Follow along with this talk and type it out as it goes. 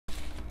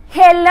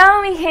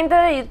Hello mi gente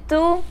de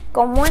YouTube,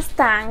 ¿cómo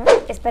están?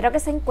 Espero que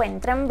se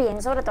encuentren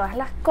bien sobre todas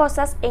las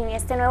cosas en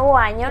este nuevo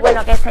año.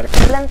 Bueno, que se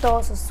cumplan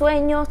todos sus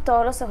sueños,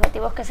 todos los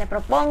objetivos que se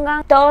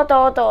propongan,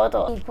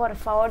 todo. Y por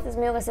favor, Dios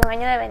mío, que sea un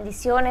año de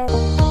bendiciones.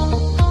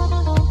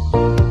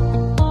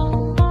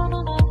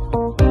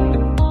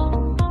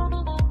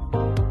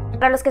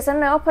 Para los que son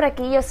nuevos por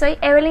aquí, yo soy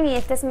Evelyn y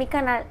este es mi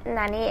canal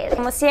Nani.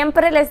 Como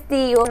siempre les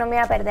digo, no me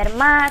voy a perder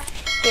más,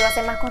 que iba a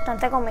ser más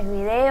constante con mis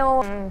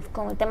videos,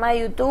 con el tema de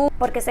YouTube,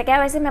 porque sé que a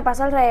veces me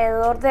paso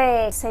alrededor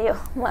de, sé yo,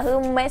 más de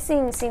un mes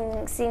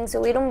sin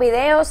subir un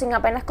video, sin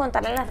apenas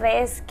contar en las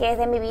redes qué es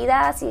de mi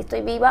vida, si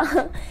estoy viva.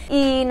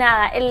 Y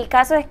nada, el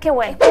caso es que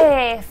bueno,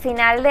 este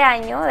final de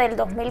año del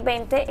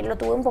 2020 lo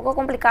tuve un poco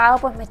complicado,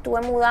 pues me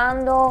estuve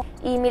mudando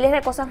y miles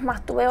de cosas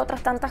más, tuve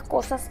otras tantas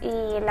cosas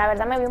y la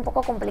verdad me vi un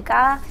poco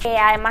complicada.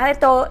 Además de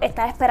todo,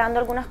 estaba esperando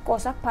algunas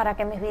cosas para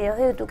que mis videos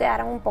de YouTube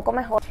quedaran un poco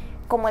mejor,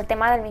 como el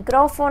tema del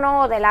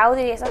micrófono, del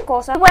audio y esas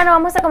cosas. Bueno,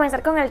 vamos a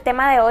comenzar con el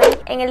tema de hoy.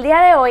 En el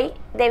día de hoy,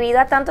 debido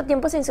a tanto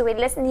tiempo sin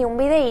subirles ni un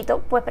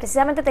videito, pues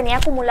precisamente tenía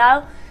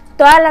acumulado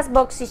todas las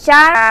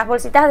Boxycharm, las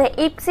bolsitas de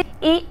Ipsy,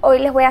 y hoy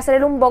les voy a hacer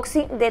el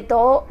unboxing de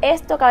todo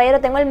esto,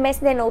 caballero. Tengo el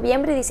mes de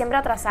noviembre y diciembre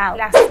atrasado.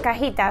 Las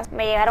cajitas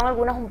me llegaron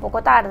algunas un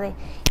poco tarde.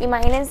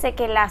 Imagínense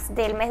que las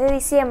del mes de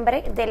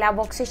diciembre de la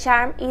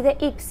Boxycharm y de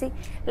Ipsy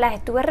las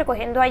estuve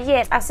recogiendo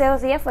ayer. Hace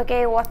 2 días fue que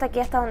llegó hasta aquí,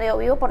 hasta donde yo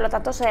vivo, por lo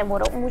tanto se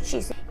demoró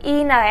muchísimo.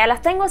 Y nada, ya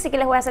las tengo, así que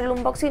les voy a hacer el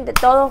unboxing de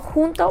todo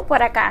junto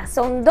por acá.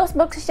 Son 2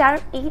 Boxycharm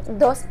y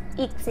 2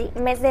 Ipsy,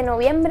 mes de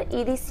noviembre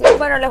y diciembre.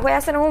 Bueno, les voy a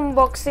hacer un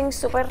unboxing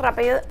súper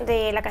rápido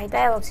de la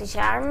cajita de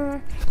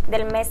Boxycharm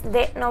del mes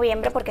de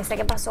noviembre, porque sé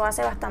que pasó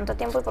hace bastante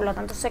tiempo y por lo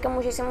tanto sé que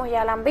muchísimos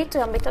ya la han visto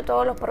y han visto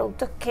todos los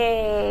productos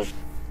que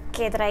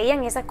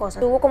traían y esas cosas.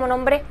 Tuvo como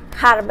nombre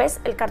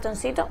Harvest el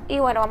cartoncito. Y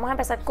bueno, vamos a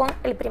empezar con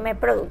el primer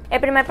producto.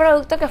 El primer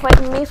producto que fue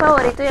mi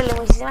favorito y el de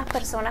muchísimas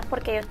personas,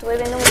 porque yo estuve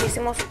viendo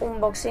muchísimos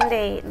unboxing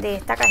de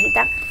esta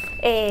cajita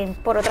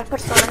por otras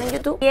personas en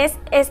YouTube, y es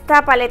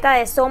esta paleta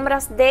de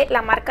sombras de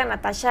la marca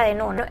Natasha de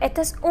Nona.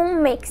 Este es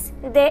un mix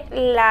de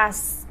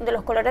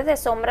los colores de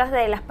sombras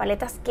de las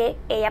paletas que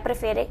ella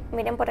prefiere.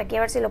 Miren por aquí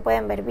a ver si lo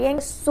pueden ver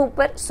bien.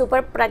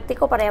 Súper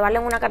práctico para llevarlo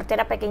en una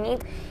cartera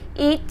pequeñita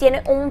y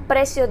tiene un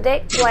precio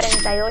de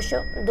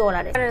 $48.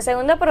 Bueno, el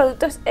segundo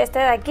producto es este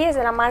de aquí, es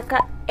de la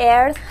marca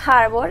Earth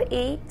Harbor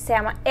y se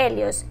llama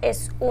Helios.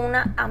 Es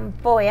una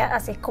ampolla,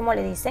 así es como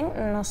le dicen.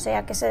 No sé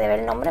a qué se debe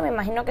el nombre, me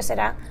imagino que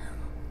será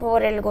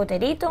por el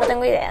goterito, no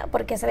tengo idea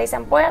por qué se le dice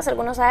ampolla. Si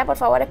alguno sabe, por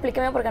favor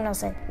explíqueme porque no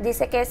sé.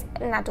 Dice que es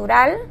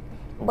natural.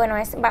 Bueno,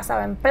 es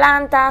basado en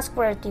plantas,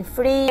 cruelty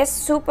free. Es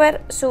súper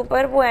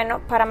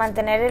bueno para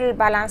mantener el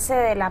balance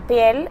de la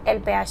piel,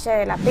 el pH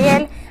de la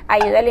piel.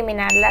 Ayuda a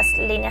eliminar las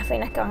líneas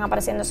finas que van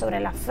apareciendo sobre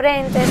la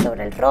frente,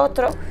 sobre el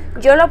rostro.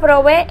 Yo lo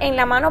probé en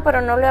la mano,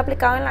 pero no lo he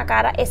aplicado en la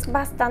cara. Es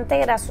bastante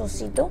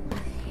grasosito.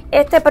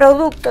 Este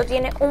producto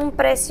tiene un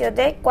precio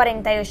de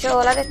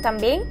 $48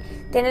 también.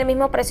 Tiene el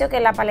mismo precio que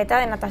la paleta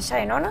de Natasha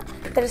de Nona.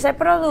 Tercer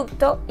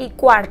producto y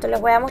cuarto.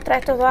 Les voy a mostrar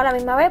estos dos a la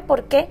misma vez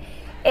porque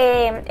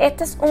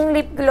este es un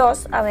lip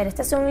gloss. A ver,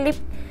 este es un lip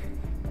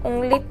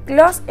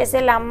gloss. Es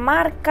de la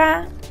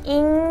marca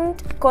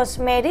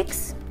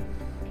Cosmetics.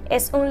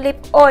 Es un lip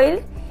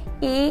oil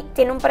y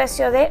tiene un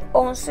precio de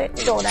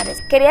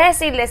 $11. Quería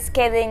decirles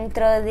que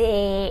dentro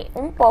de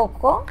un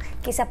poco,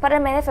 quizás para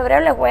el mes de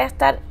febrero, les voy a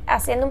estar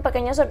haciendo un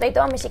pequeño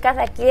sorteo a mis chicas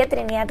de aquí de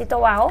Trinidad y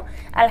Tobago,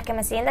 a las que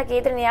me siguen de aquí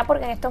de Trinidad,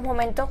 porque en estos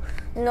momentos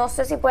no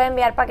sé si puedo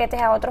enviar paquetes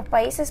a otros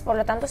países. Por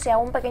lo tanto, si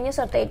hago un pequeño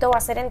sorteo va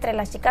a ser entre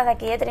las chicas de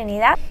aquí de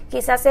Trinidad,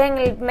 quizás sea en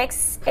el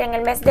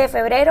mes de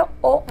febrero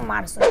o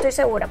marzo, no estoy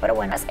segura, pero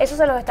bueno, eso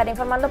se los estaré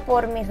informando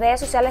por mis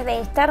redes sociales de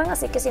Instagram,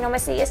 así que si no me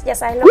sigues ya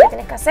sabes lo que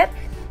tienes que hacer.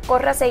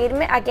 Corre a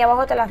seguirme, aquí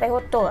abajo te las dejo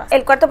todas.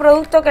 El cuarto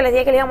producto que les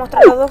dije que les iba a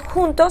mostrar los dos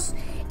juntos,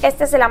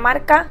 este es de la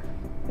marca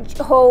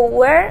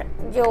HOLA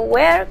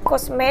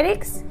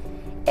Cosmetics.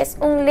 Es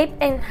un lip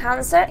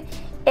enhancer,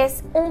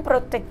 es un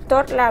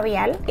protector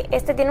labial.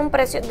 Este tiene un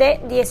precio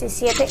de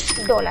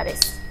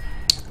 $17.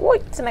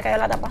 Uy, se me cayó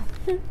la tapa.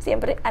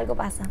 Siempre algo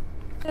pasa.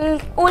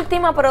 El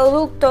último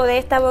producto de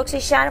esta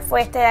Boxycharm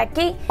fue este de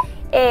aquí.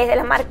 Es de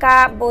la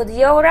marca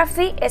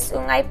Bodyography. Es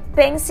un eye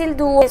pencil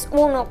duo. Es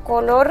uno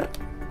color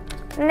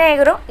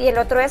negro y el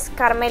otro es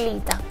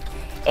carmelita.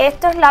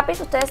 Estos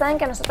lápices, ustedes saben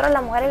que nosotros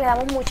las mujeres le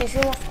damos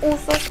muchísimos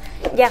usos,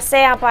 ya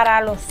sea para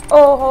los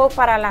ojos,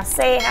 para las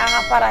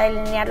cejas, para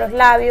delinear los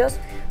labios.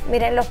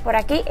 Mírenlos por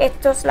aquí.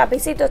 Estos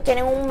lapicitos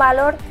tienen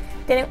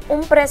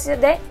un precio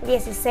de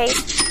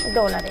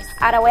 $16.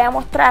 Ahora voy a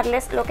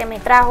mostrarles lo que me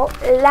trajo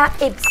la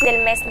Ipsy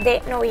del mes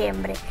de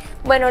noviembre.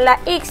 Bueno, la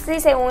Ipsy,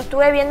 según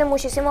estuve viendo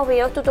muchísimos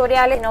videos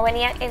tutoriales, no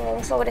venía en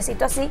un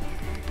sobrecito así,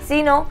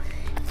 sino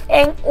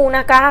en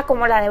una caja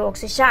como la de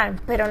Boxycharm,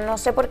 pero no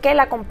sé por qué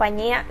la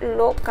compañía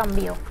lo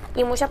cambió.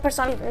 y muchas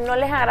personas no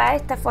les agrada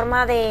esta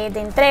forma de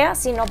entrega,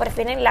 sino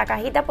prefieren la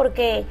cajita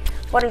porque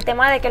por el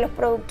tema de que los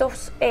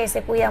productos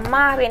se cuidan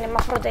más, vienen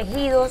más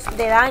protegidos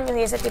de daños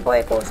y ese tipo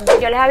de cosas.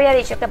 Yo les había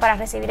dicho que para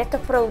recibir estos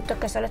productos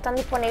que solo están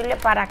disponibles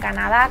para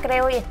Canadá,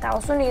 creo, y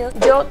Estados Unidos,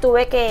 yo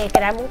tuve que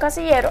crearme un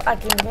casillero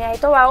aquí en Trinidad y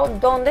Tobago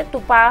donde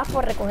tú pagas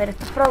por recoger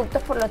estos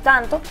productos, por lo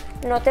tanto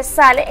no te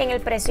sale en el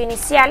precio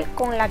inicial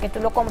con la que tú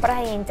lo compras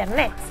en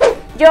internet.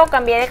 Yo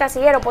cambié de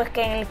casillero pues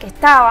que en el que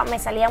estaba me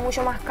salía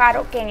mucho más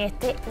caro que en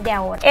este de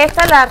ahora.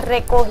 Esta la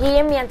recogí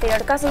en mi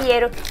anterior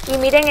casillero y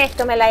miren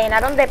esto, me la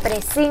llenaron de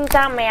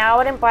precinta, me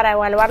abren para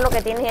evaluar lo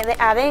que tiene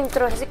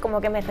adentro, es decir,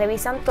 como que me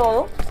revisan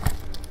todo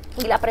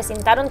y la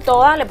precintaron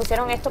toda, le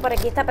pusieron esto por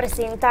aquí, esta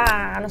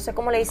precinta, no sé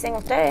cómo le dicen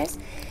ustedes,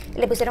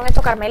 le pusieron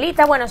esto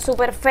carmelita, bueno,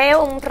 súper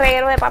feo, un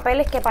reguero de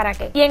papeles que para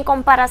qué. Y en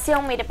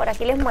comparación, mire, por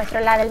aquí les muestro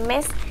la del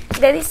mes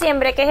de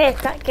diciembre, que es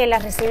esta, que la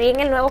recibí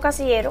en el nuevo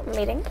casillero,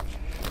 miren.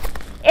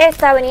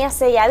 Esta venía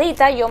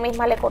selladita, yo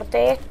misma le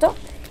corté esto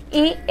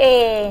y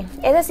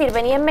es decir,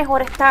 venía en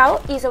mejor estado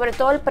y sobre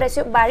todo el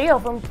precio varió,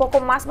 fue un poco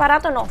más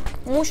barato, no,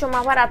 mucho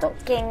más barato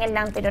que en el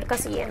anterior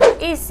casillero.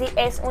 Y sí,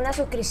 es una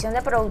suscripción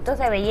de productos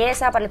de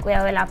belleza para el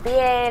cuidado de la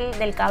piel,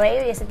 del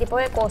cabello y ese tipo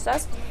de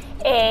cosas,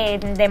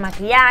 de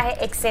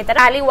maquillaje,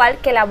 etcétera, al igual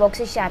que la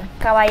Boxycharm.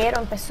 Caballero,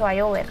 empezó a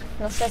llover,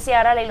 no sé si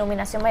ahora la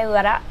iluminación me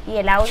ayudará y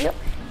el audio.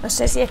 No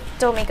sé si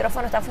este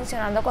micrófono está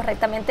funcionando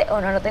correctamente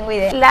o no, no tengo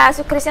idea. La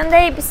suscripción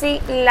de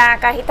Ipsy, la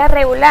cajita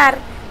regular,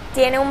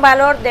 tiene un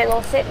valor de $12.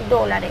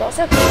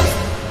 12 o 15.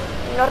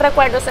 No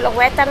recuerdo, se los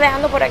voy a estar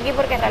dejando por aquí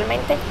porque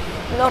realmente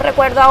no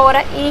recuerdo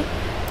ahora. Y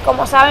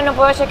como saben, no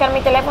puedo checar mi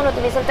teléfono,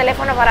 utilizo el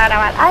teléfono para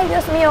grabar. Ay,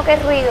 Dios mío, qué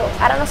ruido.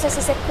 Ahora no sé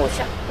si se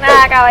escucha.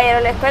 Nada,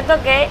 caballero, les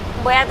cuento que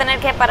voy a tener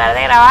que parar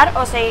de grabar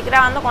o seguir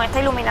grabando con esta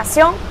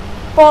iluminación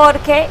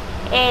porque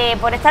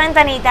por esta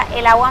ventanita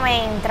el agua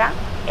me entra.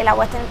 El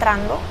agua está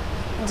entrando,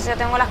 entonces yo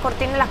tengo las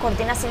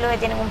cortinas sí lo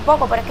detienen un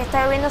poco, pero es que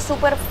está lloviendo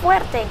súper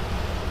fuerte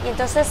y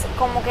entonces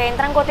como que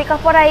entran goticas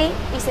por ahí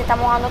y se está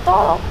mojando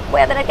todo. Voy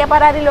a tener que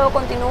parar y luego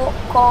continúo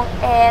con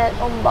el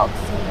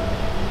unboxing.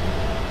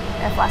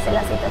 No es fácil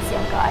la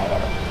situación,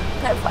 caballero,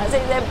 no es fácil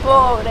ser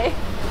pobre.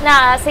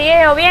 Nada,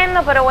 sigue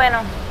lloviendo, pero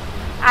bueno,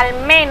 al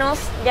menos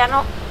ya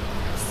no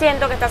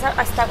siento que está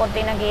esta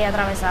cortina aquí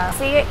atravesada.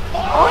 Sigue,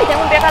 uy,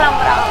 tengo un pie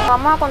calambrado.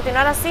 Vamos a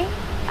continuar así.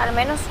 Al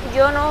menos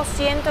yo no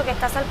siento que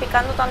está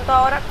salpicando tanto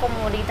ahora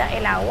como ahorita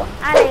el agua.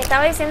 Ah, les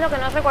estaba diciendo que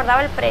no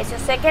recordaba el precio.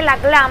 Sé que la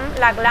Glam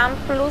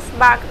Plus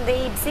Bag de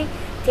Ipsy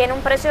tiene un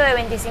precio de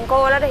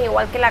 $25,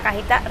 igual que la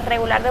cajita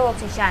regular de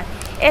Boxycharm.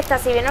 Esta,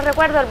 si bien no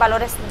recuerdo, el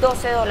valor es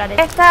 $12.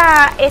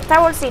 Esta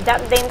bolsita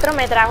dentro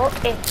me trajo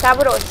esta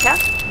brocha.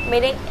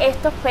 Miren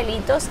estos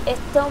pelitos,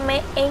 esto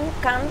me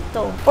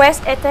encantó.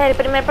 Pues este es el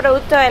primer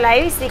producto de la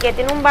Ipsy que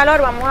tiene un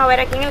valor, vamos a ver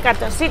aquí en el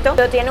cartoncito,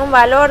 tiene un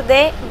valor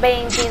de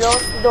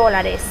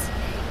 $22.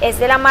 Es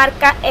de la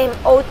marca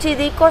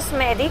OTD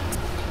Cosmetics.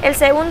 El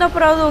segundo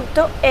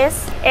producto es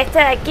este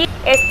de aquí.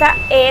 Esta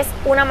es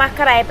una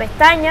máscara de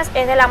pestañas,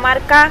 es de la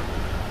marca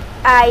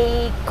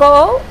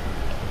iCo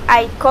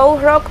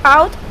Rock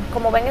Out.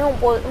 Como ven, es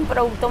un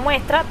producto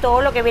muestra.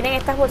 Todo lo que viene en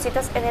estas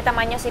bolsitas es de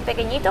tamaño así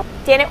pequeñito.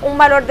 Tiene un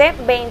valor de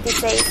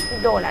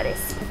 $26.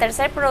 El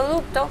tercer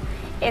producto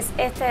es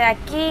este de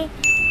aquí.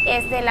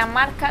 Es de la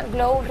marca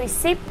Glow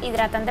Receipt,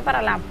 hidratante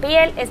para la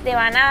piel. Es de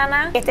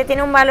banana. Este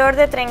tiene un valor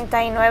de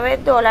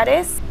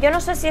 $39. Yo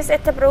no sé si es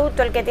este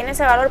producto el que tiene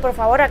ese valor. Por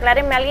favor,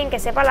 aclárenme a alguien que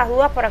sepa las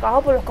dudas por acá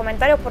abajo por los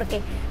comentarios porque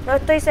no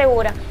estoy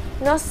segura.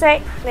 No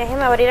sé,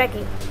 déjenme abrir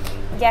aquí.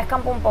 Ya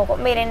escampo un poco.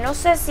 Miren, no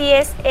sé si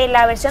es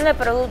la versión de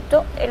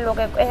producto,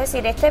 es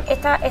decir,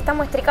 esta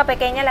muestrica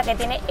pequeña la que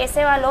tiene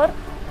ese valor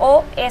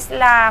o es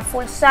la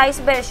full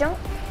size version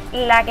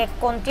la que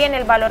contiene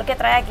el valor que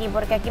trae aquí,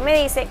 porque aquí me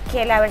dice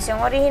que la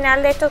versión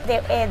original de esto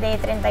es de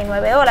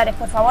 $39.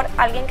 Por favor,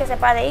 alguien que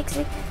sepa de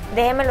Ipsy,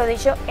 déjenmelo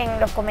dicho en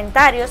los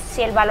comentarios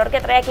si el valor que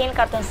trae aquí en el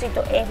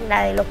cartoncito es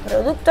la de los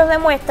productos de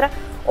muestra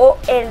o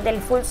el del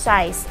full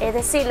size, es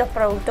decir, los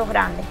productos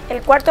grandes.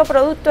 El cuarto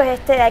producto es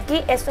este de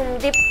aquí, es un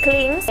Deep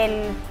Cleanse.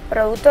 El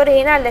producto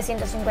original de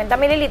 150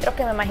 mililitros,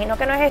 que me imagino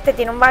que no es este,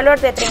 tiene un valor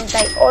de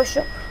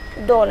 $38.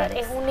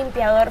 Es un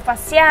limpiador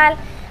facial,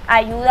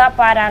 ayuda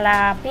para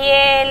la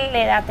piel,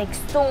 le da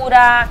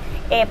textura,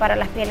 para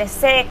las pieles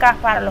secas,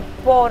 para los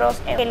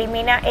poros,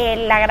 elimina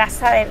la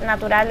grasa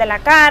natural de la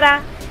cara,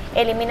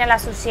 elimina la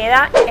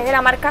suciedad. Es de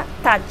la marca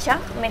Tatcha,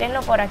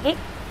 mírenlo por aquí.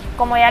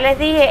 Como ya les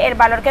dije, el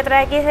valor que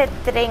trae aquí es de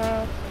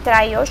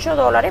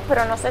 $38,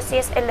 pero no sé si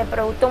es el de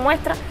producto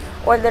muestra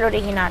o el del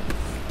original.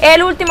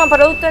 El último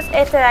producto es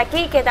este de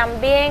aquí, que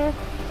también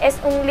es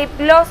un lip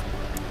gloss,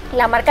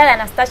 la marca de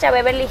Anastasia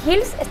Beverly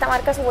Hills. Esta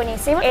marca es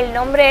buenísima. El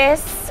nombre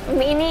es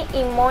Mini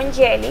Imon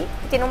Jelly.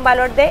 Tiene un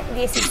valor de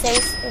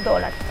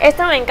 $16.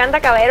 Esto me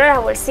encanta, caballero,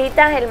 las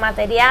bolsitas, el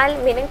material.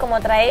 Miren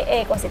cómo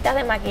trae cositas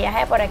de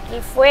maquillaje por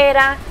aquí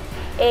fuera.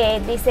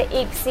 Dice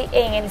Ipsy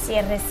en el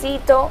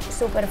cierrecito,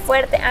 súper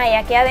fuerte. Y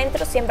aquí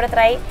adentro siempre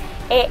trae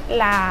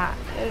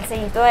el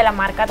sellito de la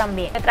marca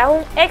también. Me trajo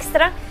un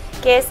extra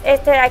que es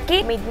este de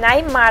aquí,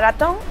 Midnight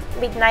Marathon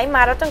Midnight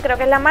Marathon, creo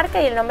que es la marca,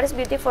 y el nombre es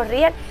Beautiful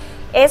Real.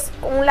 Es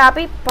un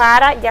lápiz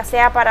para, ya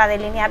sea para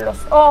delinear los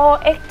ojos,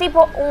 es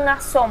tipo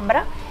una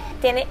sombra.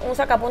 Tiene un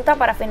sacapunta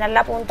para afinar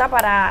la punta,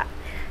 para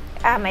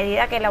a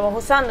medida que la vas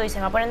usando y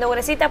se va poniendo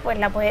gruesita, pues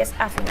la puedes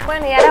afinar.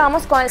 Bueno, y ahora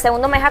vamos con el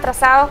segundo mes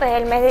atrasado, que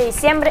es el mes de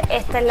diciembre.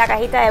 Esta es la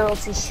cajita de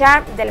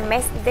Boxycharm del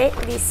mes de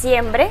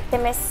diciembre. Este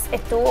mes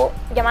estuvo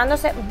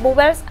llamándose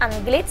Bubbles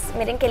and Glitz.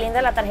 Miren qué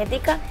linda la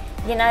tarjetica,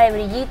 llena de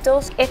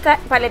brillitos. Esta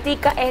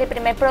paletica es el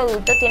primer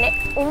producto, tiene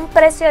un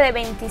precio de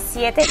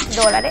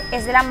 $27.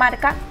 Es de la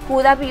marca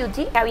Huda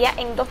Beauty, que había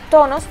en 2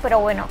 tonos, pero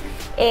bueno,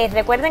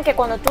 recuerden que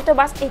cuando tú te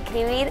vas a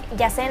inscribir,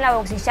 ya sea en la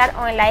Boxycharm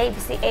o en la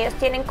Ipsy, ellos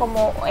tienen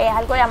como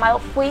algo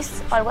llamado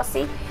quiz o algo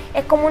así.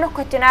 Es como unos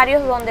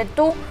cuestionarios donde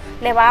tú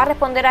le vas a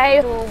responder a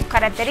ellos tus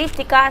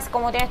características,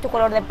 cómo tienes tu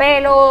color de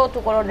pelo,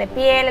 tu color de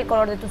piel, el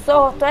color de tus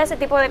ojos, todo ese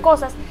tipo de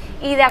cosas,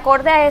 y de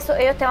acorde a eso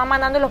ellos te van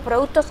mandando los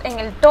productos en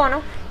el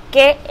tono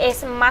que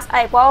es más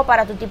adecuado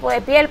para tu tipo de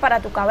piel, para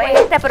tu cabello.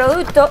 Este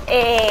producto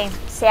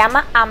se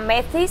llama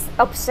Amethyst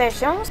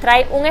Obsessions.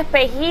 Trae un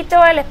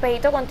espejito, el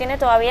espejito contiene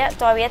todavía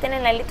tiene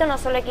el hilito, no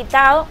se lo he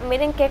quitado.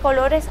 Miren qué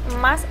colores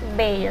más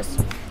bellos.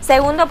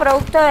 Segundo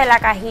producto de la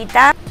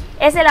cajita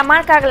es de la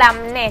marca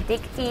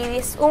Glamnetic y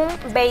es un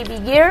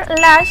Baby Gear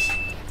Lash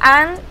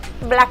and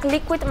Black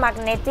Liquid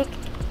Magnetic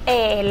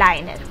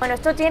Liner. Bueno,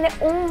 esto tiene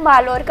un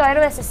valor,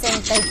 caballero, de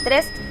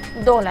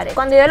 $63.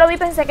 Cuando yo lo vi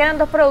pensé que eran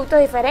 2 productos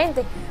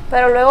diferentes,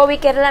 pero luego vi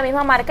que era la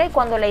misma marca y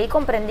cuando leí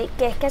comprendí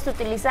que es que se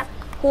utiliza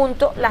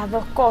junto las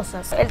 2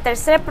 cosas. El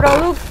tercer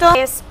producto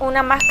es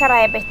una máscara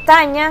de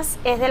pestañas,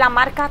 es de la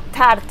marca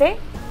Tarte.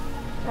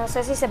 No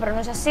sé si se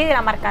pronuncia así, de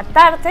la marca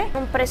Tarte,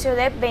 un precio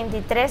de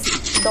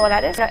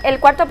 $23. El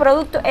cuarto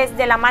producto es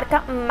de la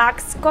marca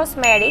Max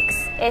Cosmetics,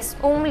 es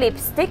un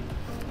lipstick.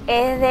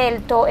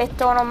 Es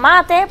tono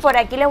mate. Por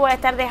aquí les voy a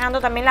estar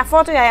dejando también la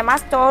foto, y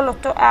además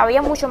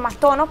había muchos más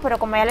tonos, pero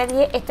como ya les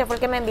dije, este fue el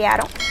que me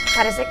enviaron.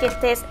 Parece que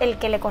este es el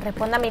que le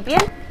corresponde a mi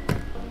piel.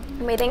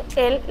 Miren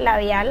el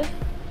labial,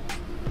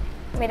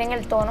 miren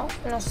el tono.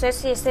 No sé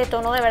si ese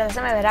tono de verdad se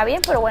me verá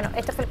bien, pero bueno,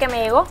 este fue el que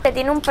me llegó. Que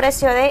tiene un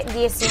precio de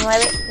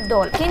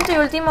 $19. Quinto y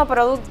último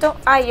producto.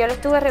 Ay, yo lo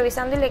estuve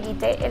revisando y le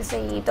quité el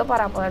sellito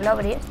para poderlo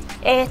abrir.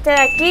 Este de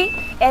aquí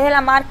es de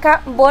la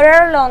marca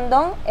Butter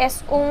London.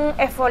 Es un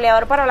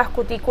exfoliador para las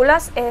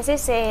cutículas, es decir,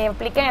 se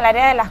aplica en el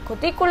área de las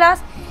cutículas,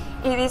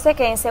 y dice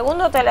que en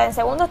segundos te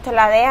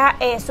la deja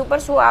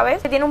súper suave.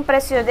 Tiene un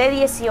precio de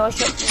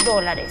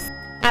 $18.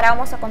 Ahora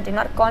vamos a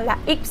continuar con la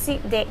Ipsy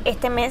de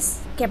este mes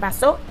que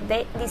pasó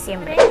de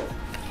diciembre.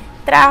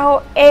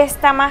 Trajo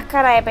esta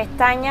máscara de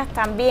pestañas,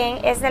 también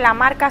es de la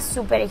marca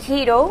Super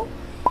Hero.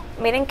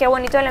 Miren qué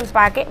bonito el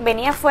empaque.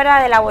 Venía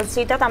fuera de la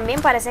bolsita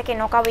también, parece que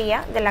no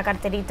cabía de la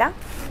carterita.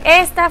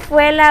 Esta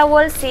fue la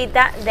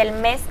bolsita del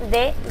mes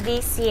de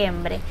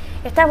diciembre.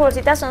 Estas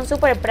bolsitas son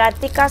súper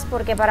prácticas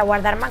porque para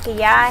guardar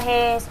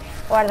maquillajes,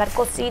 guardar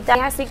cositas,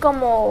 es así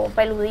como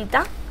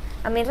peludita.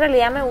 A mí en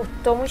realidad me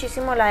gustó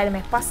muchísimo la del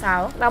mes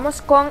pasado.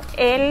 Vamos con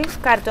el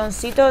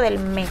cartoncito del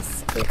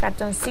mes. El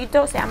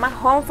cartoncito se llama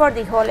Home for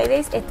the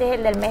Holidays. Este es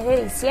el del mes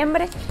de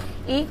diciembre.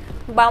 Y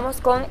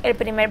vamos con el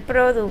primer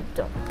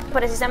producto.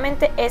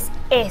 Precisamente es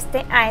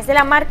este. Es de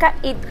la marca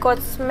It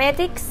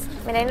Cosmetics.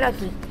 Mirenlo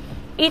aquí.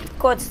 It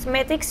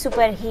Cosmetics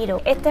Super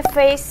Hero. Este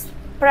Face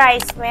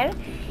Primer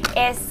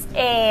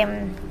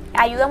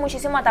ayuda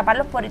muchísimo a tapar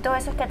los poritos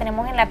esos que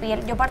tenemos en la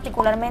piel. Yo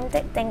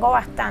particularmente tengo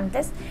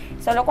bastantes.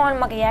 Solo con el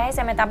maquillaje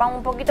se me tapan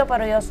un poquito,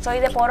 pero yo soy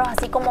de poros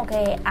así como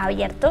que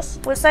abiertos.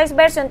 Full size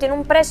version tiene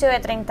un precio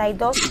de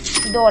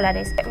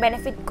 $32.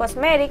 Benefit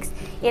Cosmetics,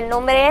 y el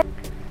nombre es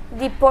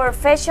The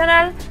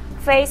Professional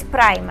Face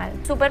Primer.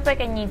 Súper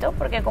pequeñito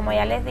porque, como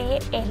ya les dije,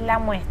 es la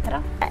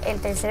muestra.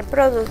 El tercer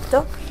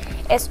producto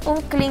es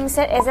un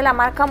cleanser, es de la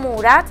marca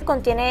Murat.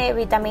 Contiene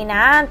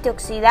vitamina A,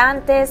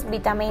 antioxidantes,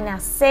 vitamina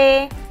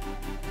C.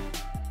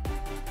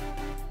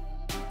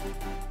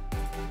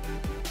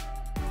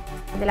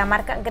 De la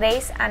marca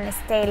Grace and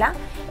Stella.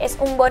 Es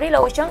un body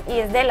lotion y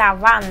es de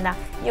lavanda.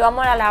 Yo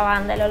amo la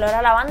lavanda, el olor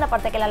a lavanda,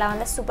 aparte que la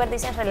lavanda es súper,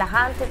 dicen,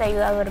 relajante, te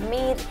ayuda a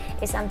dormir,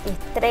 es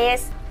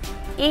antiestrés.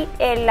 Y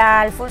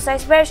el full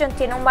size version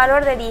tiene un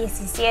valor de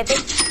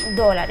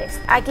 $17.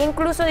 Aquí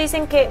incluso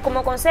dicen que,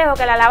 como consejo,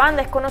 que la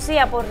lavanda es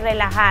conocida por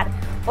relajar.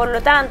 Por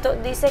lo tanto,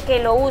 dice que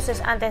lo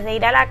uses antes de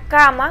ir a la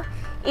cama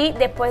y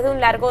después de un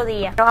largo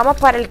día. Nos vamos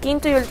para el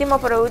quinto y último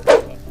producto.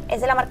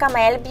 Es de la marca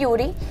Mel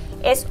Beauty.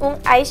 Es un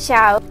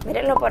eyeshadow.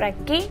 Mírenlo por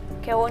aquí,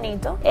 qué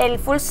bonito. El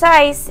full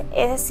size,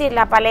 es decir,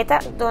 la paleta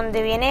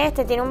donde viene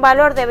tiene un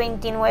valor de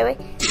 $29.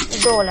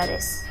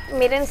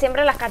 Miren,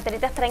 siempre las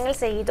carteritas traen el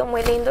sellito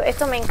muy lindo.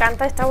 Esto me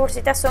encanta, estas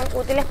bolsitas son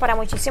útiles para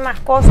muchísimas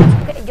cosas.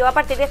 Yo a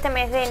partir de este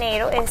mes de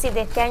enero, es decir,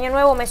 de este año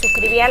nuevo, me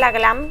suscribí a la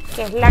Glam,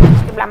 que es la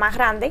más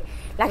grande,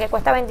 la que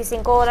cuesta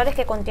 $25,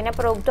 que contiene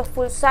productos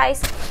full size,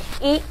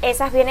 y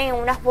esas vienen en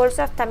unas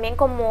bolsas también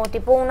como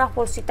tipo unas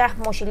bolsitas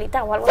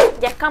mochilitas o algo.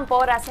 Ya escampó,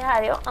 gracias a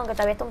Dios, aunque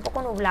todavía está un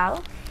poco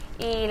nublado.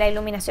 y la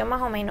iluminación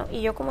más o menos.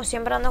 Y yo como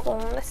siempre ando con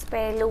un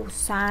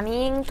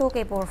despeluzamiento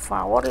que por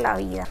favor la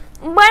vida.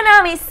 Bueno,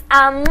 mis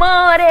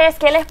amores,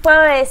 ¿qué les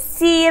puedo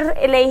decir?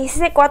 Le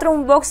hice 4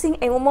 unboxing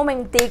en un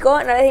momentico,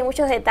 no les di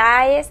muchos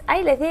detalles.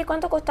 Ay, les dije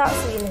cuánto costaba.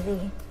 Sí, les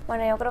dije.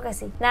 Bueno, yo creo que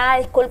sí. Nada,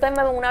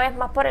 discúlpenme una vez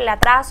más por el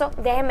atraso.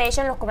 Déjenme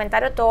hecho en los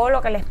comentarios todo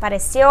lo que les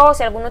pareció.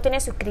 Si alguno tiene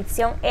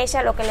suscripción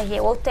hecha, lo que les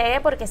llegó a ustedes,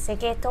 porque sé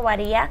que esto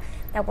varía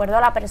de acuerdo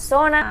a la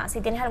persona.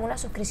 Si tienes alguna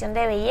suscripción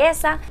de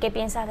belleza, qué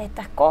piensas de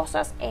estas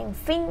cosas, en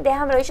fin,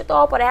 déjamelo dicho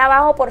todo por ahí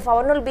abajo. Por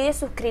favor, no olvides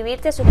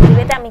suscribirte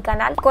a mi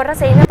canal. Corre a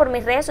seguirme por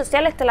mis redes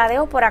sociales, te la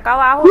dejo por acá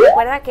abajo.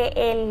 Recuerda que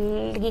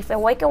el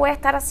giveaway que voy a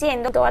estar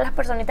haciendo, todas las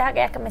personitas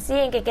aquellas que me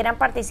siguen, que quieran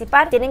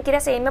participar, tienen que ir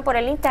a seguirme por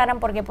el Instagram,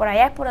 porque por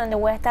allá es por donde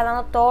voy a estar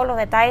dando todos los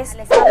detalles.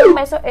 Les mando un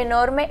beso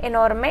enorme,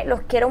 enorme, los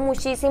quiero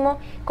muchísimo.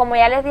 Como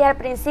ya les dije al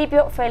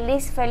principio,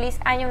 feliz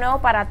año nuevo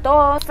para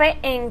todos. Fe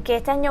en que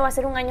este año va a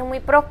ser un año muy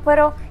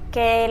próspero,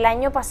 que el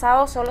año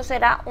pasado solo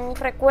será un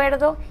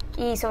recuerdo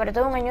y sobre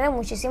todo un año de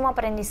muchísimo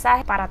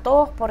aprendizaje para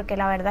todos, porque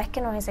la verdad es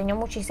que nos enseñó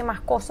muchísimas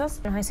cosas,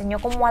 nos enseñó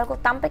cómo algo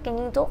tan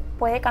pequeñito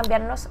puede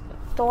cambiarnos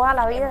toda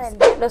la vida.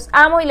 Los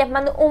amo y les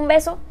mando un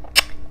beso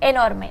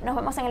enorme. Nos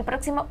vemos en el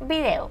próximo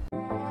video.